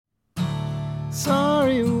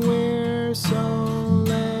Sorry we're so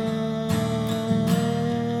late.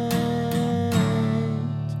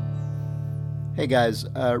 Hey guys,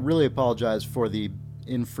 really apologize for the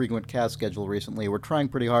infrequent cast schedule recently. We're trying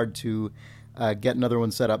pretty hard to get another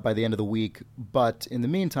one set up by the end of the week, but in the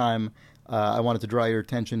meantime, I wanted to draw your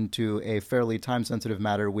attention to a fairly time-sensitive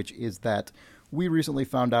matter, which is that we recently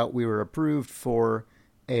found out we were approved for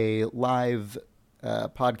a live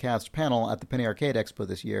podcast panel at the Penny Arcade Expo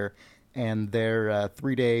this year, and their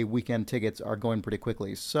 3-day weekend tickets are going pretty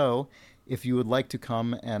quickly. So if you would like to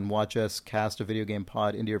come and watch us cast a video game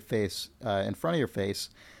pod into your face, in front of your face,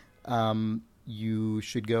 you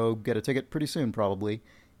should go get a ticket pretty soon, probably.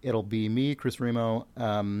 It'll be me, Chris Remo,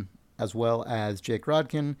 as well as Jake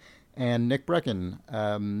Rodkin and Nick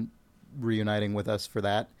Brecken reuniting with us for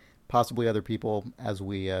that. Possibly other people as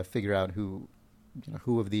we figure out who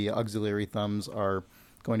of the auxiliary thumbs are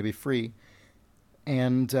going to be free.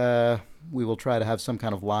 And we will try to have some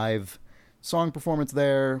kind of live song performance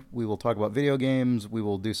there. We will talk about video games. We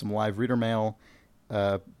will do some live reader mail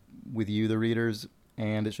with you, the readers,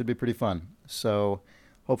 and it should be pretty fun. So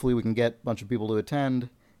hopefully we can get a bunch of people to attend,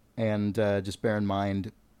 and just bear in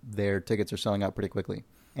mind their tickets are selling out pretty quickly.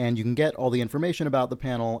 And you can get all the information about the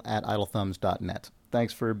panel at idlethumbs.net.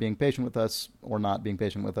 Thanks for being patient with us, or not being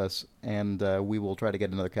patient with us, and we will try to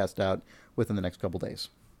get another cast out within the next couple days.